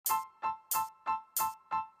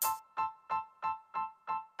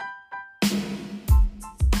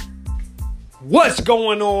What's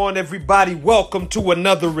going on, everybody? Welcome to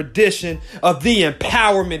another edition of the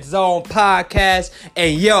Empowerment Zone podcast.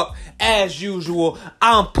 And yup, as usual,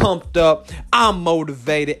 I'm pumped up, I'm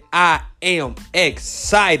motivated, I am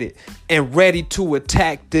excited and ready to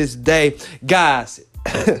attack this day. Guys,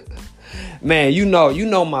 man, you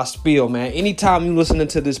know my spiel, man. Anytime you listening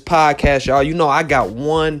to this podcast, y'all, you know I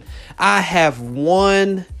have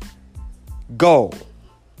one goal.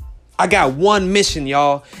 I got one mission,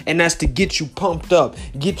 y'all, and that's to get you pumped up,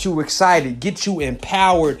 get you excited, get you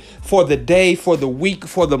empowered for the day, for the week,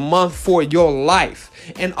 for the month, for your life.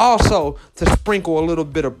 And also to sprinkle a little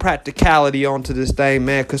bit of practicality onto this thing,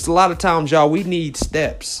 man, because a lot of times, y'all, we need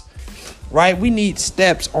steps, right? We need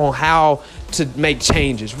steps on how to make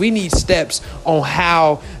changes. We need steps on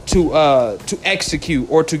how to execute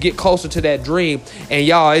or to get closer to that dream. And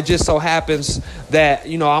y'all, it just so happens that,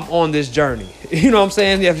 I'm on this journey. You know what I'm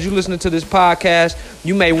saying? If you're listening to this podcast,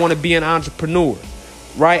 you may want to be an entrepreneur,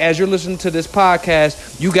 right? As you're listening to this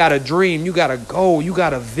podcast, you got a dream, you got a goal, you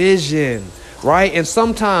got a vision, right? And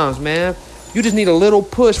sometimes, man, you just need a little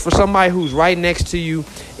push for somebody who's right next to you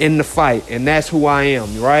in the fight. And that's who I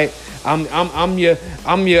am, right? I'm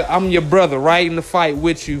your brother right in the fight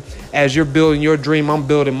with you as you're building your dream. I'm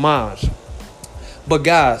building mine. But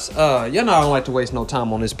guys, I don't like to waste no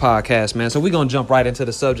time on this podcast, man. So we're going to jump right into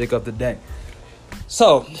the subject of the day.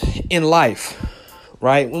 So in life,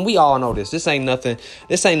 right, when we all know this ain't nothing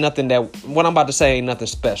that what I'm about to say ain't nothing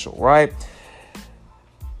special, right?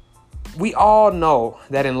 We all know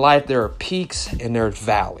that in life there are peaks and there are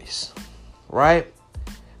valleys, right?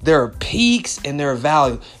 There are peaks and there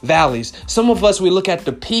are valleys. Some of us, we look at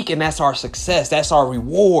the peak and that's our success. That's our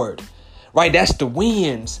reward, right? That's the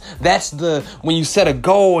wins. That's when you set a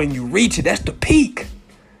goal and you reach it, that's the peak.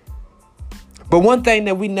 But one thing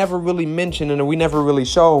that we never really mention and we never really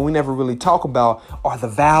show and we never really talk about are the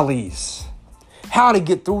valleys. How to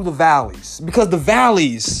get through the valleys. Because the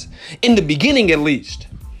valleys, in the beginning at least,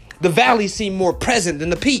 the valleys seem more present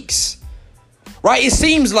than the peaks, right? It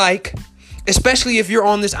seems like, especially if you're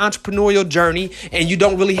on this entrepreneurial journey and you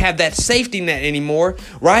don't really have that safety net anymore,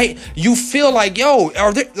 right? You feel like,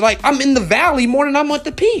 I'm in the valley more than I'm at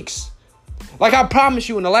the peaks. Like I promise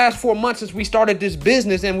you, in the last 4 months since we started this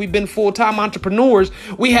business and we've been full-time entrepreneurs,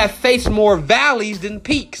 we have faced more valleys than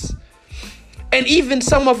peaks. And even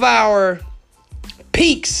some of our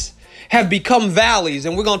peaks have become valleys.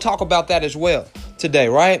 And we're going to talk about that as well today,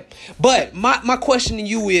 right? But my question to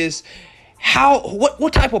you is,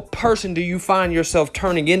 what type of person do you find yourself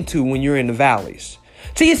turning into when you're in the valleys?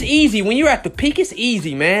 See, it's easy. When you're at the peak, it's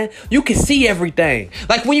easy, man. You can see everything.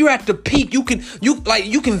 Like when you're at the peak, you can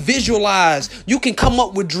visualize, you can come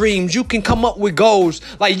up with dreams, you can come up with goals.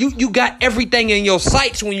 Like you got everything in your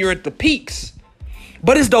sights when you're at the peaks.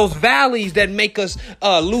 But it's those valleys that make us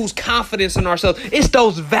lose confidence in ourselves. It's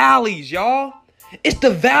those valleys, y'all. It's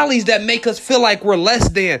the valleys that make us feel like we're less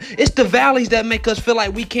than. It's the valleys that make us feel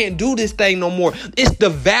like we can't do this thing no more. It's the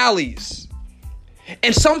valleys.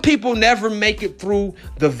 And some people never make it through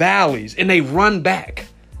the valleys and they run back.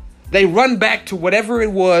 They run back to whatever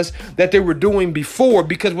it was that they were doing before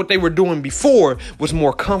because what they were doing before was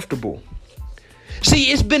more comfortable.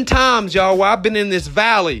 See, it's been times, y'all, where I've been in this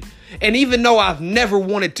valley. And even though I've never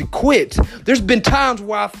wanted to quit, there's been times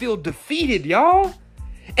where I feel defeated, y'all.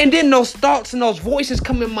 And then those thoughts and those voices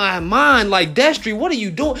come in my mind like, Destry, what are you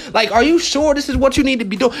doing? Like, are you sure this is what you need to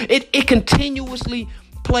be doing? It continuously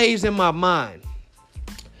plays in my mind.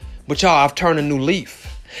 But y'all, I've turned a new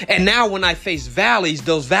leaf. And now when I face valleys,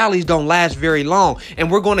 those valleys don't last very long. And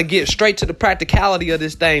we're going to get straight to the practicality of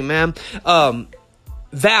this thing, man.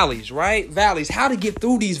 Valleys, right? Valleys. How to get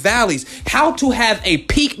through these valleys. How to have a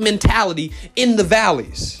peak mentality in the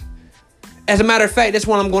valleys. As a matter of fact, that's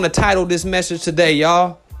what I'm going to title this message today,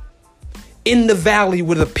 y'all. In the valley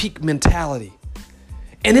with a peak mentality.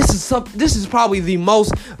 And this is probably the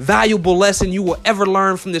most valuable lesson you will ever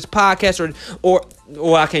learn from this podcast or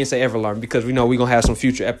I can't say ever learn because we know we're going to have some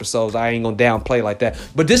future episodes. I ain't going to downplay like that.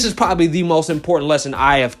 But this is probably the most important lesson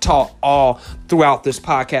I have taught all throughout this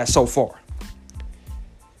podcast so far.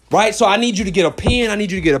 Right? So I need you to get a pen. I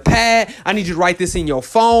need you to get a pad. I need you to write this in your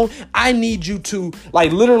phone. I need you to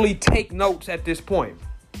literally take notes at this point.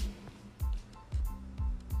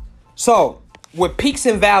 So with peaks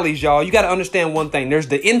and valleys, y'all, you got to understand one thing. There's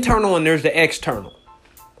the internal and there's the external.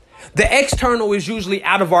 The external is usually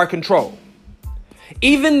out of our control.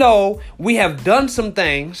 Even though we have done some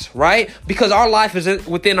things, right? Because our life is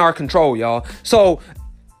within our control, y'all. So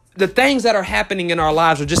the things that are happening in our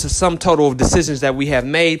lives are just a sum total of decisions that we have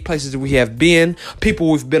made, places that we have been, people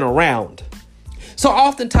we've been around. So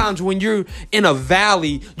oftentimes when you're in a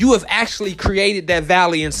valley, you have actually created that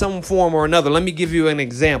valley in some form or another. Let me give you an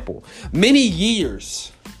example. Many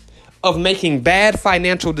years of making bad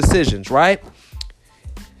financial decisions, right,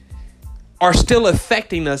 are still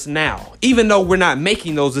affecting us now, even though we're not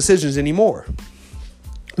making those decisions anymore.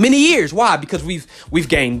 Many years. Why? Because we've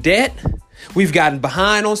gained debt. We've gotten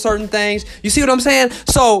behind on certain things. You see what I'm saying?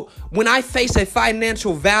 So when I face a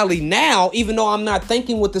financial valley now, even though I'm not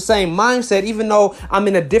thinking with the same mindset, even though I'm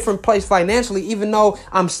in a different place financially, even though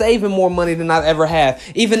I'm saving more money than I've ever have,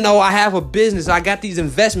 even though I have a business, I got these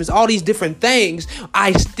investments, all these different things,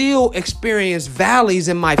 I still experience valleys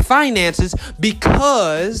in my finances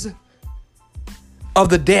because of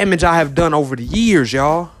the damage I have done over the years,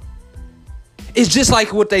 y'all. It's just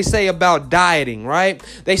like what they say about dieting, right?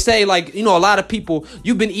 They say, like, a lot of people,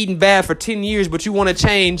 you've been eating bad for 10 years, but you want to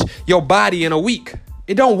change your body in a week.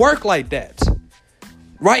 It don't work like that,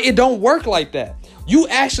 right? It don't work like that. You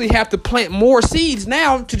actually have to plant more seeds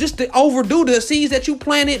now to overdo the seeds that you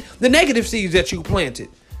planted, the negative seeds that you planted,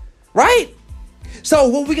 right? So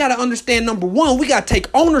what we got to understand, number one, we got to take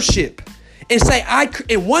ownership. And say,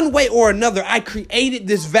 in one way or another, I created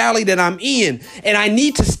this valley that I'm in. And I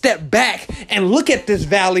need to step back and look at this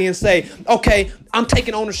valley and say, okay, I'm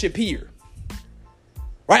taking ownership here.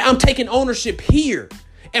 Right? I'm taking ownership here.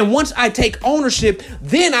 And once I take ownership,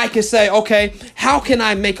 then I can say, okay, how can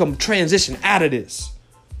I make a transition out of this?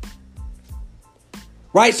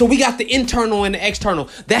 Right? So we got the internal and the external.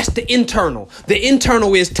 That's the internal. The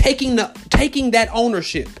internal is taking that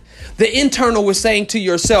ownership. The internal was saying to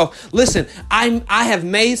yourself, listen, I have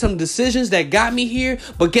made some decisions that got me here,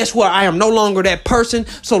 but guess what? I am no longer that person.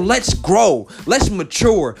 So let's grow. Let's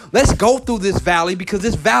mature. Let's go through this valley because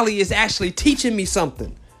this valley is actually teaching me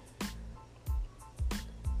something.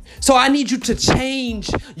 So I need you to change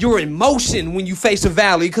your emotion when you face a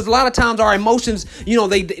valley, because a lot of times our emotions,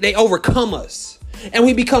 they overcome us. And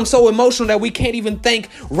we become so emotional that we can't even think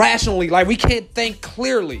rationally, like we can't think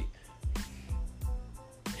clearly.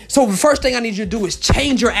 So the first thing I need you to do is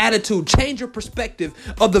change your attitude, change your perspective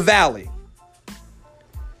of the valley.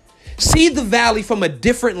 See the valley from a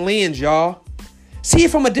different lens, y'all. See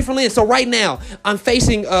it from a different lens. So right now, I'm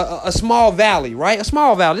facing a small valley, right? A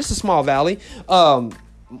small valley. This is a small valley.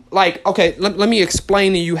 Okay, let me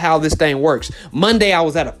explain to you how this thing works. Monday, I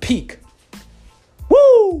was at a peak.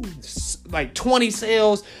 Woo! Like 20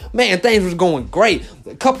 sales. Man, things was going great.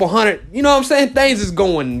 A couple hundred, you know what I'm saying? Things is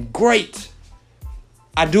going great.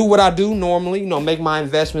 I do what I do normally, make my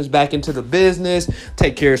investments back into the business,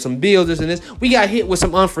 take care of some bills, this and this. We got hit with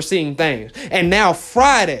some unforeseen things. And now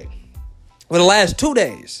Friday, for the last 2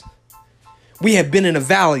 days, we have been in a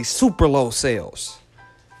valley, super low sales,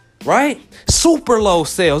 right? Super low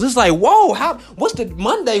sales. It's like, whoa,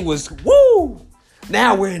 Monday was, woo.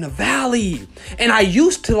 Now we're in a valley. And I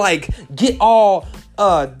used to get all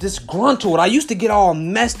disgruntled. I used to get all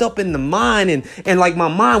messed up in the mind and like my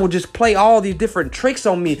mind would just play all these different tricks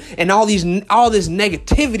on me, and all this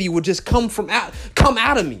negativity would just come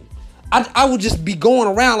out of me. I would just be going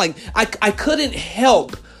around like I couldn't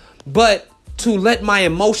help but to let my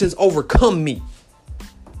emotions overcome me.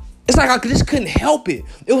 It's like I just couldn't help it.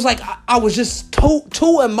 It was like I was just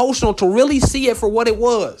too emotional to really see it for what it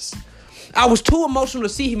was. I was too emotional to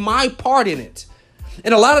see my part in it.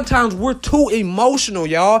 And a lot of times we're too emotional,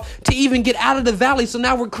 y'all, to even get out of the valley. So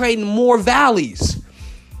now we're creating more valleys.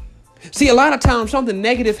 See, a lot of times something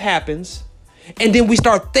negative happens and then we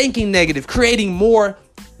start thinking negative, creating more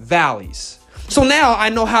valleys. So now I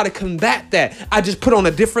know how to combat that. I just put on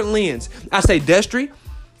a different lens. I say, Destry,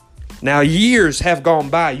 now years have gone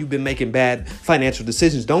by. You've been making bad financial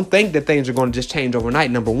decisions. Don't think that things are going to just change overnight,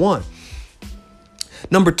 number one.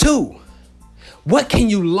 Number two, what can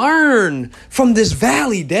you learn from this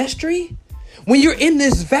valley, Destry? When you're in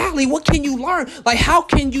this valley, what can you learn? Like, how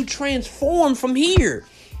can you transform from here?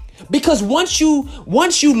 Because once you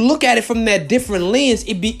look at it from that different lens,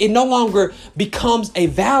 it no longer becomes a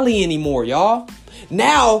valley anymore, y'all.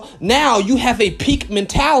 Now you have a peak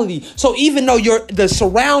mentality. So even though the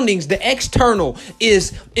surroundings, the external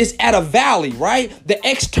is at a valley, right? The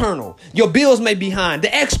external, your bills may be behind.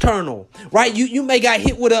 The external, right? You may got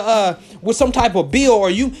hit with some type of bill,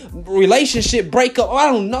 or relationship breakup. I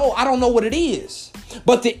don't know what it is.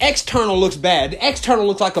 But the external looks bad. The external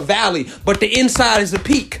looks like a valley, but the inside is a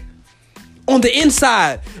peak. On the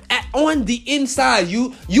inside,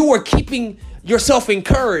 you are keeping yourself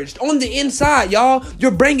encouraged. On the inside, y'all,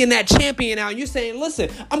 you're bringing that champion out. You're saying, listen,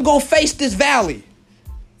 I'm going to face this valley.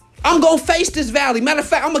 I'm going to face this valley. Matter of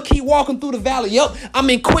fact, I'm going to keep walking through the valley. Yup, I'm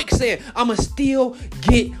in quicksand. I'm going to still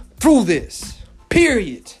get through this.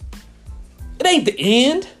 Period. It ain't the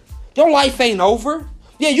end. Your life ain't over.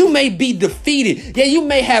 Yeah, you may be defeated. Yeah, you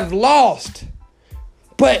may have lost.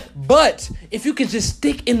 But if you can just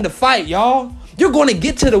stick in the fight, y'all, you're going to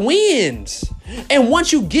get to the wins. And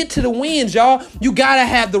once you get to the wins, y'all, you got to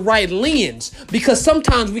have the right lens, because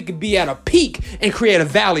sometimes we could be at a peak and create a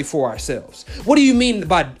valley for ourselves. What do you mean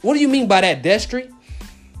by that, Destry?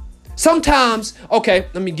 Sometimes, okay,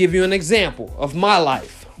 let me give you an example of my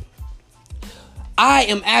life. I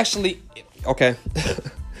am actually, okay,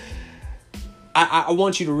 I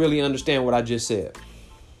want you to really understand what I just said.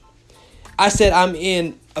 I said I'm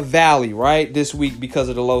in a valley, right, this week because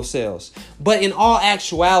of the low sales. But in all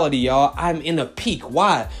actuality, y'all, I'm in a peak.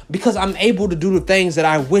 Why? Because I'm able to do the things that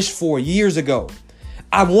I wished for years ago.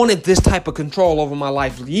 I wanted this type of control over my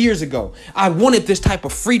life years ago. I wanted this type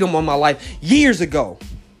of freedom on my life years ago.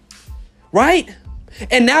 Right?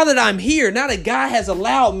 And now that I'm here, now that God has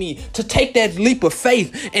allowed me to take that leap of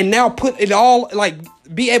faith and now put it all, like,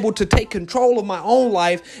 be able to take control of my own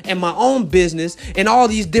life and my own business and all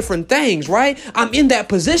these different things, right? I'm in that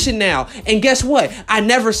position now. And guess what? I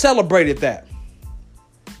never celebrated that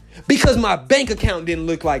because my bank account didn't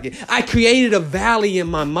look like it. I created a valley in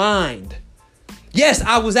my mind. Yes,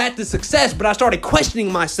 I was at the success, but I started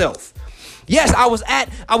questioning myself. Yes, I was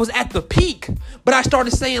at the peak, but I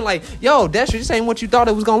started saying like, yo, Destry, this ain't what you thought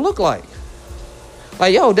it was going to look like.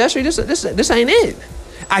 Like, yo, Destry, this ain't it.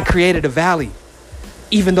 I created a valley,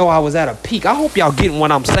 even though I was at a peak. I hope y'all getting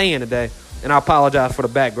what I'm saying today. And I apologize for the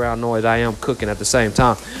background noise. I am cooking at the same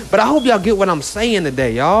time. But I hope y'all get what I'm saying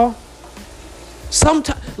today, y'all.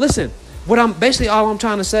 Listen, all I'm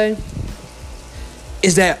trying to say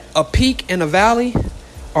is that a peak and a valley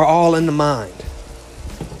are all in the mind.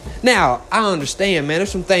 Now, I understand, man,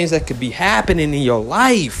 there's some things that could be happening in your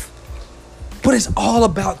life, but it's all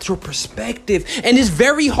about your perspective. And it's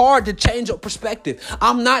very hard to change your perspective.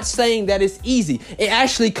 I'm not saying that it's easy. It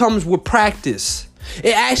actually comes with practice.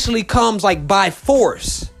 It actually comes like by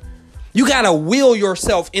force. You got to will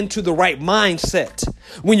yourself into the right mindset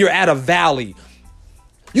when you're at a valley.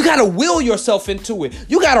 You got to will yourself into it.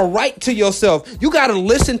 You got to write to yourself. You got to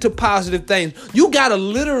listen to positive things. You got to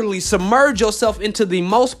literally submerge yourself into the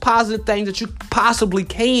most positive things that you possibly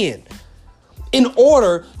can in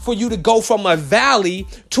order for you to go from a valley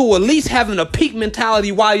to at least having a peak mentality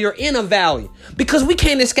while you're in a valley. Because we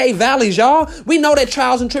can't escape valleys, y'all. We know that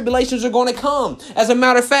trials and tribulations are going to come. As a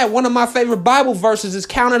matter of fact, one of my favorite Bible verses is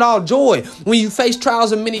count it all joy when you face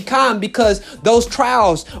trials of many kinds, because those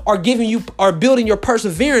trials are building your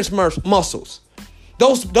perseverance muscles.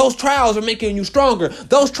 Those trials are making you stronger.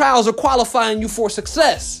 Those trials are qualifying you for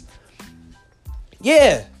success.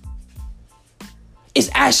 Yeah. It's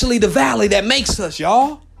actually the valley that makes us,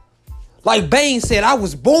 y'all. Like Bane said, I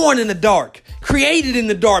was born in the dark, created in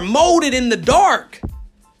the dark, molded in the dark.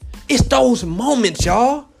 It's those moments,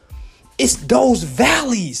 y'all. It's those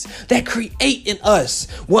valleys that create in us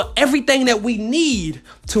everything that we need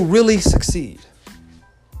to really succeed.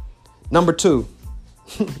 Number 2.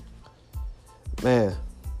 Man.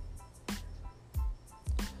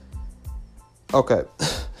 Okay.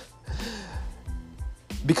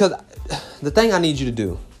 Because the thing I need you to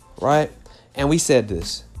do, right? And we said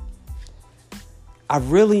this. I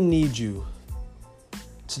really need you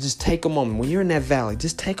to just take a moment. When you're in that valley,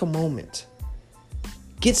 just take a moment.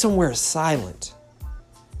 Get somewhere silent.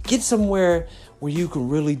 Get somewhere where you can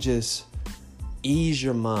really just ease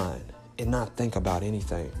your mind and not think about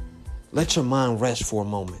anything. Let your mind rest for a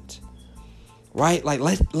moment. Right? Like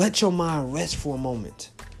let your mind rest for a moment.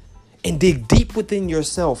 And dig deep within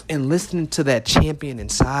yourself and listen to that champion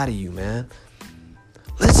inside of you, man.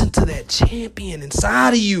 Listen to that champion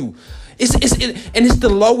inside of you. It's the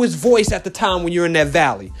lowest voice at the time when you're in that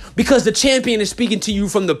valley, because the champion is speaking to you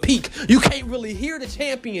from the peak. You can't really hear the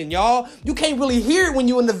champion, y'all. You can't really hear it when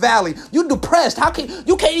you're in the valley. You're depressed.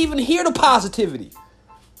 You can't even hear the positivity.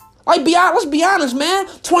 Let's be honest, man.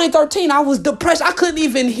 2013, I was depressed. I couldn't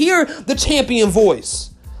even hear the champion voice.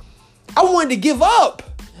 I wanted to give up.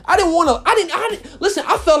 Listen,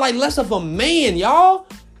 I felt like less of a man, y'all.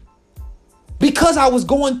 Because I was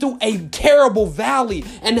going through a terrible valley,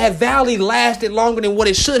 and that valley lasted longer than what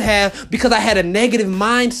it should have because I had a negative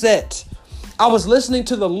mindset. I was listening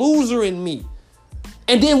to the loser in me.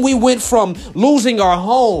 And then we went from losing our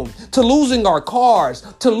home to losing our cars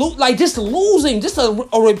to just losing, just a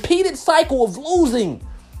repeated cycle of losing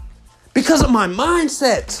because of my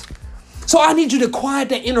mindset. So I need you to quiet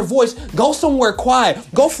that inner voice. Go somewhere quiet.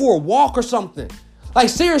 Go for a walk or something. Like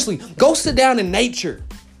seriously, go sit down in nature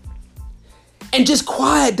and just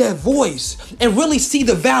quiet that voice and really see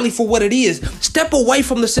the valley for what it is. Step away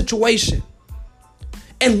from the situation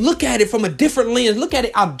and look at it from a different lens. Look at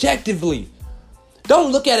it objectively.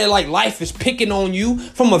 Don't look at it like life is picking on you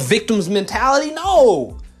from a victim's mentality.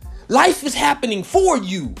 No, life is happening for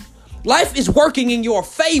you. Life is working in your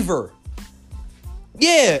favor.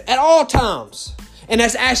 Yeah, at all times. And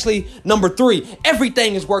that's actually number 3.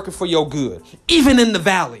 Everything is working for your good, even in the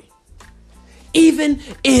valley. Even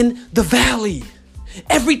in the valley.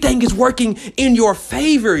 Everything is working in your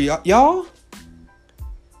favor, y'all.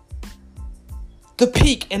 The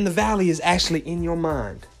peak and the valley is actually in your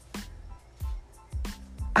mind.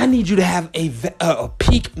 I need you to have a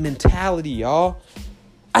peak mentality, y'all.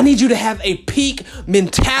 I need you to have a peak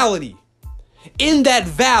mentality. In that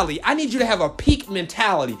valley, I need you to have a peak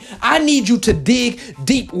mentality. I need you to dig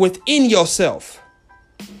deep within yourself,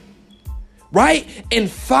 right? And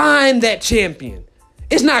find that champion.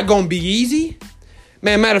 It's not going to be easy.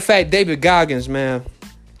 Man, matter of fact, David Goggins, man,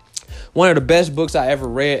 one of the best books I ever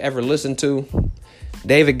read, ever listened to.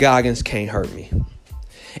 David Goggins Can't Hurt Me.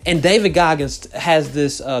 And David Goggins has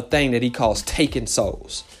this thing that he calls taking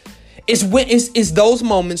souls. It's those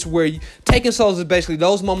moments where taking souls is basically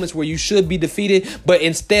those moments where you should be defeated, but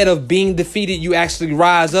instead of being defeated, you actually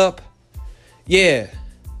rise up. Yeah.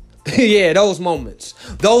 Yeah, those moments.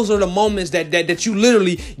 Those are the moments that you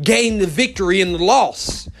literally gain the victory in the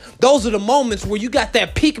loss. Those are the moments where you got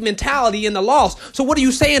that peak mentality in the loss. So what are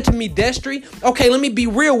you saying to me, Destry? Okay, let me be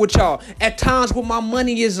real with y'all. At times when my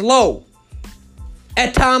money is low,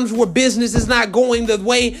 at times where business is not going the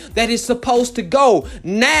way that it's supposed to go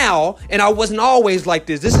now, and I wasn't always like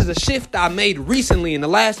this. This is a shift I made recently in the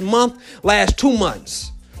last 2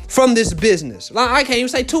 months from this business. I can't even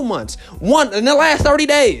say 2 months. In the last 30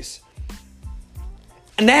 days.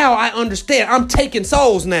 Now I understand. I'm taking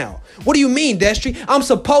souls now. What do you mean, Destry? I'm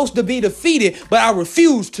supposed to be defeated, but I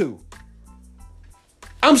refuse to.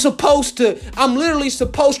 I'm literally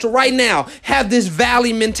supposed to right now have this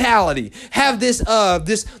valley mentality, have this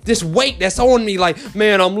weight that's on me like,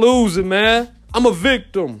 man, I'm losing, man. I'm a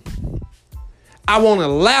victim. I won't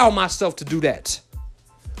allow myself to do that.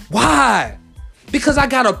 Why? Because I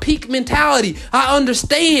got a peak mentality. I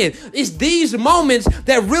understand. It's these moments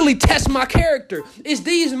that really test my character. It's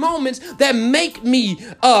these moments that make me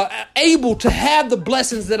able to have the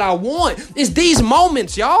blessings that I want. It's these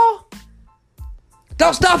moments, y'all.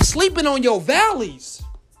 Don't stop sleeping on your valleys.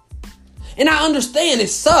 And I understand it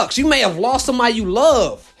sucks. You may have lost somebody you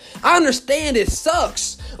love. I understand it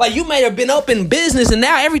sucks. Like you may have been up in business and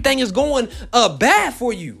now everything is going bad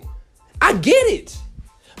for you. I get it.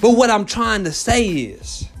 But what I'm trying to say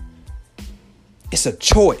is it's a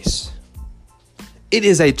choice. It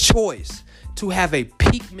is a choice to have a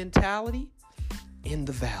peak mentality in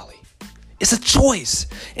the valley. It's a choice.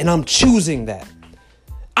 And I'm choosing that.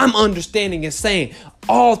 I'm understanding and saying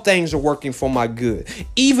all things are working for my good.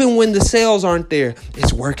 Even when the sales aren't there,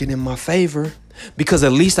 it's working in my favor because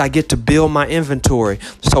at least I get to build my inventory.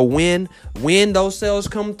 So when those sales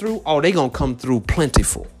come through, they're going to come through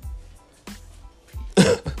plentiful.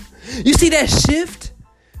 You see that shift?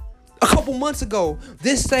 A couple months ago,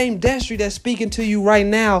 this same Destry that's speaking to you right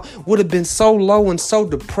now would have been so low and so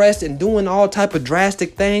depressed and doing all type of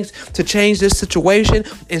drastic things to change this situation.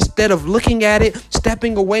 Instead of looking at it,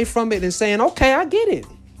 stepping away from it and saying, okay, I get it.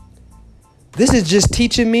 This is just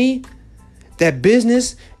teaching me that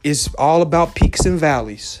business is all about peaks and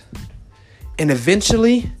valleys. And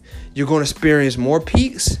eventually, you're going to experience more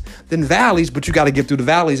peaks than valleys, but you got to get through the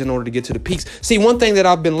valleys in order to get to the peaks. See, one thing that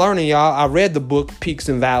I've been learning, y'all, I read the book Peaks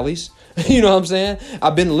and Valleys. You know what I'm saying?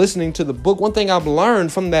 I've been listening to the book. One thing I've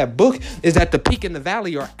learned from that book is that the peak and the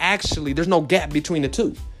valley are actually, there's no gap between the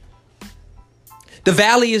two. The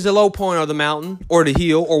valley is the low point of the mountain or the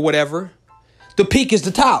hill or whatever. The peak is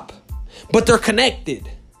the top, but they're connected.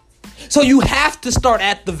 So you have to start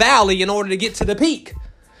at the valley in order to get to the peak.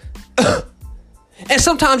 And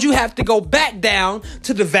sometimes you have to go back down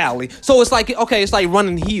to the valley. So it's like, okay, it's like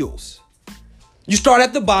running hills. You start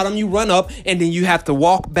at the bottom, you run up, and then you have to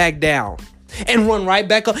walk back down and run right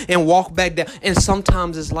back up and walk back down. And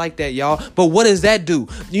sometimes it's like that, y'all. But what does that do?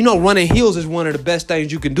 You know, running hills is one of the best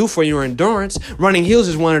things you can do for your endurance. Running hills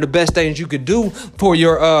is one of the best things you could do for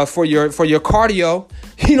your cardio.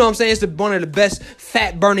 You know what I'm saying? It's one of the best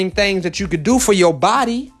fat burning things that you could do for your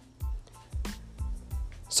body.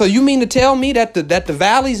 So you mean to tell me that the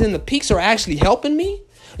valleys and the peaks are actually helping me?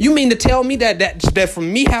 You mean to tell me that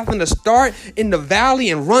from me having to start in the valley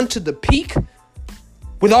and run to the peak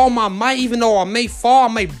with all my might, even though I may fall,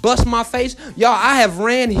 I may bust my face? Y'all, I have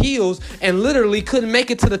ran hills and literally couldn't make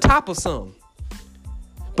it to the top of some.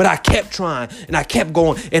 But I kept trying and I kept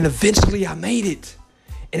going and eventually I made it.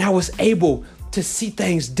 And I was able to see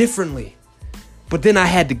things differently. But then I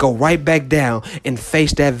had to go right back down and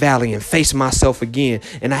face that valley and face myself again.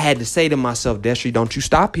 And I had to say to myself, Destry, don't you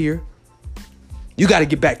stop here. You got to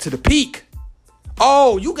get back to the peak.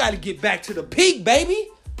 Oh, you got to get back to the peak, baby.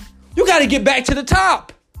 You got to get back to the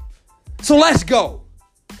top. So let's go.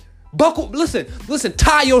 Listen,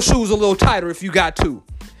 tie your shoes a little tighter if you got to.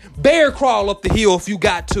 Bear crawl up the hill if you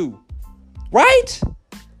got to. Right?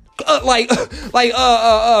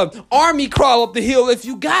 Army crawl up the hill if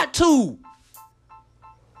you got to.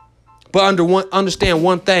 But understand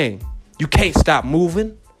one thing. You can't stop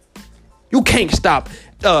moving. You can't stop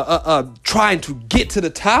trying to get to the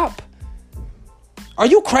top. Are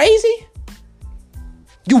you crazy?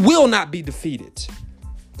 You will not be defeated.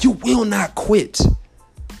 You will not quit.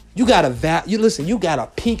 You got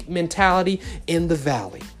a peak mentality in the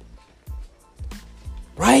valley.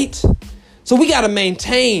 Right? So we got to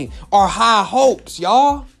maintain our high hopes,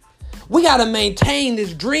 y'all. We got to maintain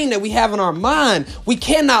this dream that we have in our mind. We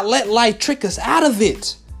cannot let life trick us out of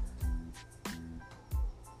it.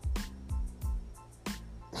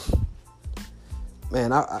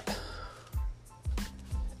 Man, I'm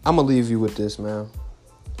going to leave you with this, man.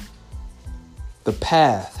 The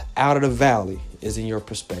path out of the valley is in your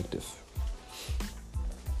perspective.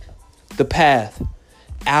 The path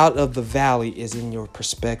out of the valley is in your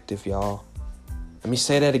perspective, y'all. Let me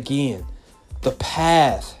say that again. The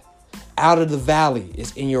path out of the valley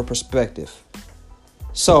is in your perspective.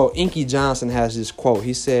 So Inky Johnson has this quote.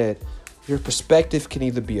 He said, your perspective can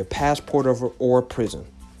either be a passport or a prison.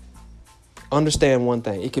 Understand one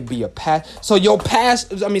thing. It could be a past. So your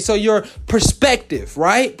perspective,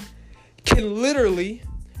 right, can literally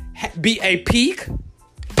be a peak,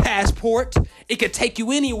 passport. It could take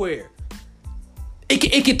you anywhere.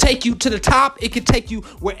 It could take you to the top. It could take you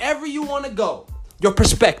wherever you want to go. Your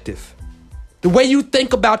perspective, the way you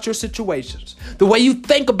think about your situations, the way you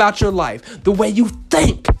think about your life, the way you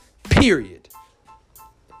think, period.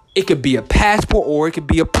 It could be a passport or it could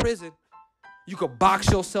be a prison. You could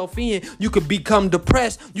box yourself in. You could become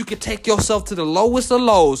depressed. You could take yourself to the lowest of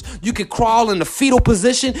lows. You could crawl in the fetal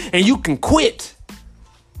position and you can quit.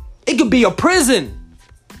 It could be a prison.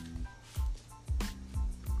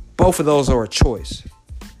 Both of those are a choice.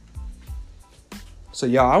 So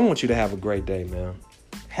y'all, I want you to have a great day, man.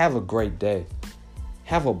 Have a great day.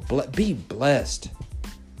 Be blessed.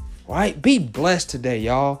 Right? Be blessed today,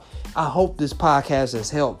 y'all. I hope this podcast has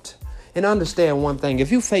helped. And understand one thing.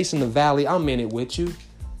 If you're facing the valley, I'm in it with you.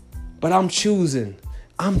 But I'm choosing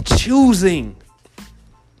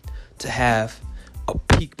to have a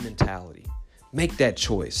peak mentality. Make that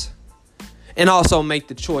choice. And also make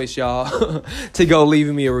the choice, y'all, to go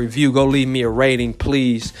leave me a review. Go leave me a rating,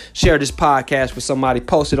 please. Share this podcast with somebody.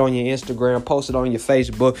 Post it on your Instagram. Post it on your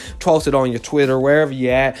Facebook. Post it on your Twitter, wherever you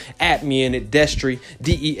at. At me in it, Destry,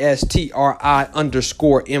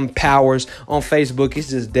 DESTRI_empowers. On Facebook, it's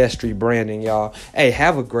just Destry Brandon, y'all. Hey,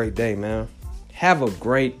 have a great day, man. Have a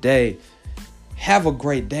great day. Have a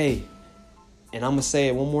great day. And I'm going to say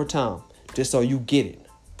it one more time, just so you get it.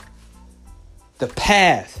 The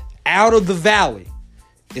path out of the valley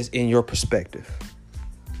is in your perspective.